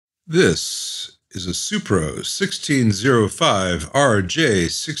This is a Supro 1605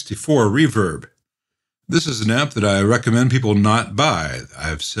 RJ64 Reverb. This is an amp that I recommend people not buy.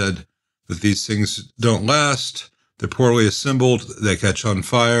 I've said that these things don't last, they're poorly assembled, they catch on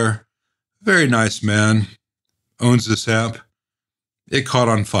fire. Very nice man, owns this amp. It caught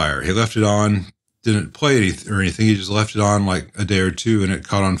on fire. He left it on, didn't play anything, he just left it on like a day or two and it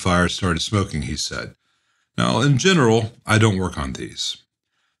caught on fire, started smoking, he said. Now, in general, I don't work on these.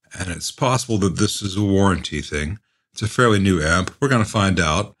 And it's possible that this is a warranty thing. It's a fairly new amp. We're going to find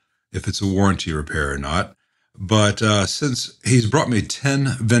out if it's a warranty repair or not. But since he's brought me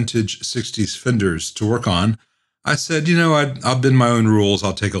 10 vintage 60s Fenders to work on, I said, you know, I'll bend my own rules.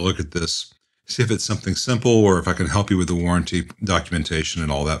 I'll take a look at this, see if it's something simple or if I can help you with the warranty documentation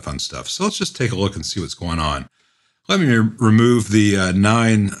and all that fun stuff. So let's just take a look and see what's going on. Let me remove the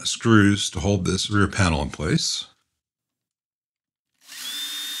 9 screws to hold this rear panel in place.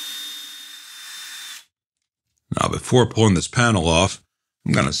 Now, before pulling this panel off,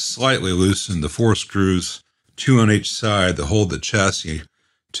 I'm going to slightly loosen the 4 screws, 2 on each side, that hold the chassis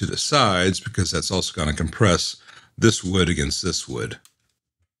to the sides, because that's also going to compress this wood against this wood.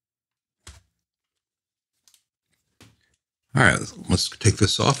 All right, let's take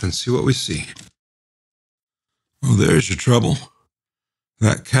this off and see what we see. Well, there's your trouble.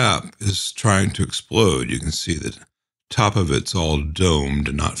 That cap is trying to explode. You can see that top of it's all domed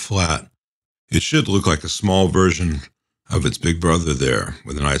and not flat. It should look like a small version of its big brother there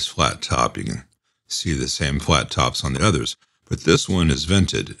with a nice flat top. You can see the same flat tops on the others, but this one is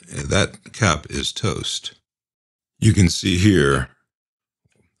vented. That cap is toast. You can see here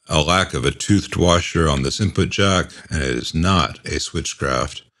a lack of a toothed washer on this input jack, and it is not a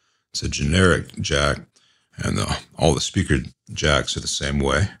switchcraft. It's a generic jack, and all the speaker jacks are the same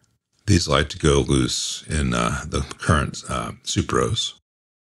way. These like to go loose in the current Supros.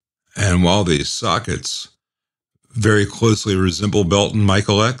 And while these sockets very closely resemble Belton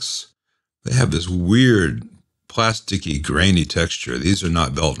Michael X, they have this weird plasticky, grainy texture. These are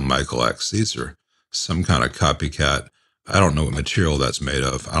not Belton Michael X. These are some kind of copycat. I don't know what material that's made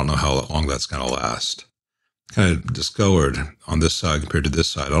of. I don't know how long that's going to last. Kind of discolored on this side compared to this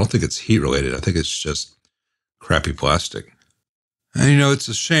side. I don't think it's heat related. I think it's just crappy plastic. And you know, it's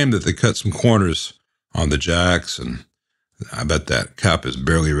a shame that they cut some corners on the jacks, and I bet that cap is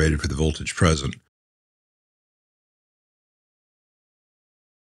barely rated for the voltage present.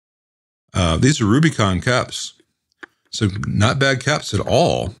 These are Rubicon caps, so not bad caps at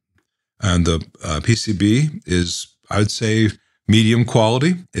all. And the PCB is, I would say, medium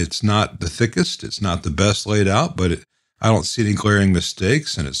quality. It's not the thickest, it's not the best laid out, but I don't see any glaring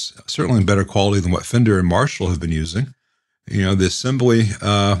mistakes, and it's certainly better quality than what Fender and Marshall have been using. You know, the assembly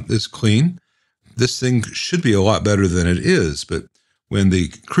is clean. This thing should be a lot better than it is, but when the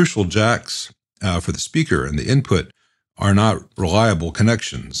crucial jacks for the speaker and the input are not reliable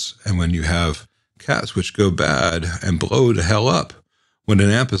connections, and when you have caps which go bad and blow to hell up when an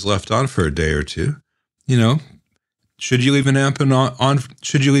amp is left on for a day or two, you know, should you leave an amp on?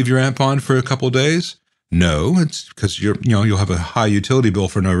 Should you leave your amp on for a couple of days? No, it's because you'll have a high utility bill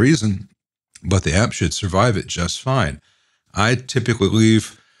for no reason, but the amp should survive it just fine. I typically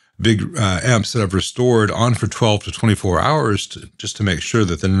leave big amps that I've restored on for 12 to 24 hours just to make sure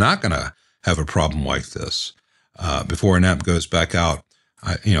that they're not going to have a problem like this. Before an amp goes back out,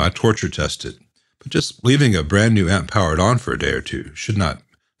 I torture test it. But just leaving a brand new amp powered on for a day or two should not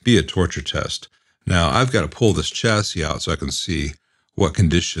be a torture test. Now, I've got to pull this chassis out so I can see what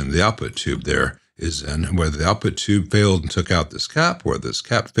condition the output tube there is in, and whether the output tube failed and took out this cap, or this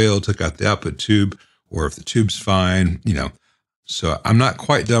cap failed, took out the output tube, or if the tube's fine, you know. So I'm not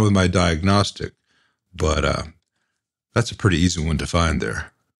quite done with my diagnostic, but that's a pretty easy one to find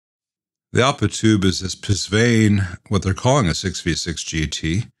there. The output tube is this Thsinde, what they're calling a 6v6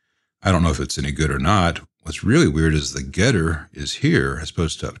 GT. I don't know if it's any good or not. What's really weird is the getter is here as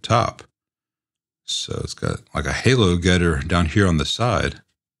opposed to up top. So it's got like a halo getter down here on the side.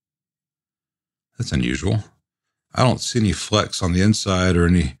 That's unusual. I don't see any flex on the inside or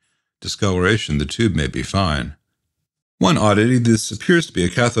any discoloration. The tube may be fine. One oddity, this appears to be a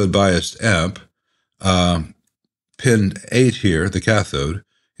cathode biased amp. Pin 8 here, the cathode,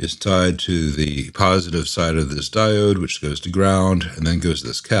 is tied to the positive side of this diode, which goes to ground and then goes to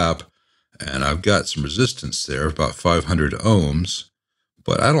this cap. And I've got some resistance there, about 500 ohms,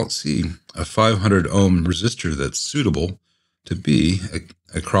 but I don't see a 500 ohm resistor that's suitable to be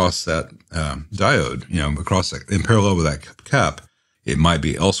across that diode, across that, in parallel with that cap. It might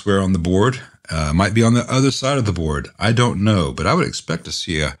be elsewhere on the board. Might be on the other side of the board. I don't know, but I would expect to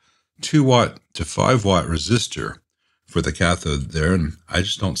see a 2 watt to 5 watt resistor for the cathode there, and I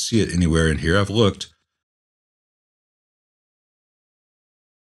just don't see it anywhere in here. I've looked.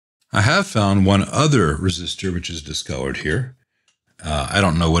 I have found one other resistor which is discolored here. I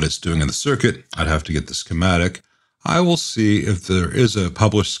don't know what it's doing in the circuit. I'd have to get the schematic. I will see if there is a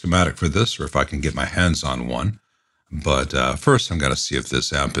published schematic for this or if I can get my hands on one. But first I'm going to see if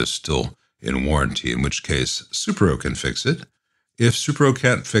this amp is still in warranty, in which case Supro can fix it. If Supro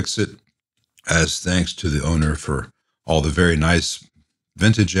can't fix it, as thanks to the owner for all the very nice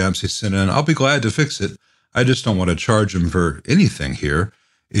vintage amps he sent in, I'll be glad to fix it. I just don't want to charge him for anything here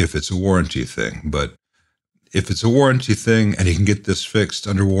if it's a warranty thing. But if it's a warranty thing and he can get this fixed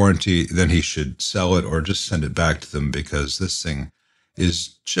under warranty, then he should sell it or just send it back to them, because this thing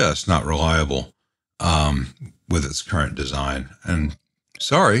is just not reliable with its current design. And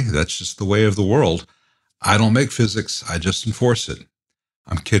sorry, that's just the way of the world. I don't make physics, I just enforce it.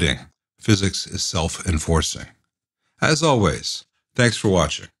 I'm kidding. Physics is self-enforcing. As always, thanks for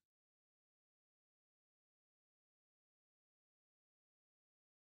watching.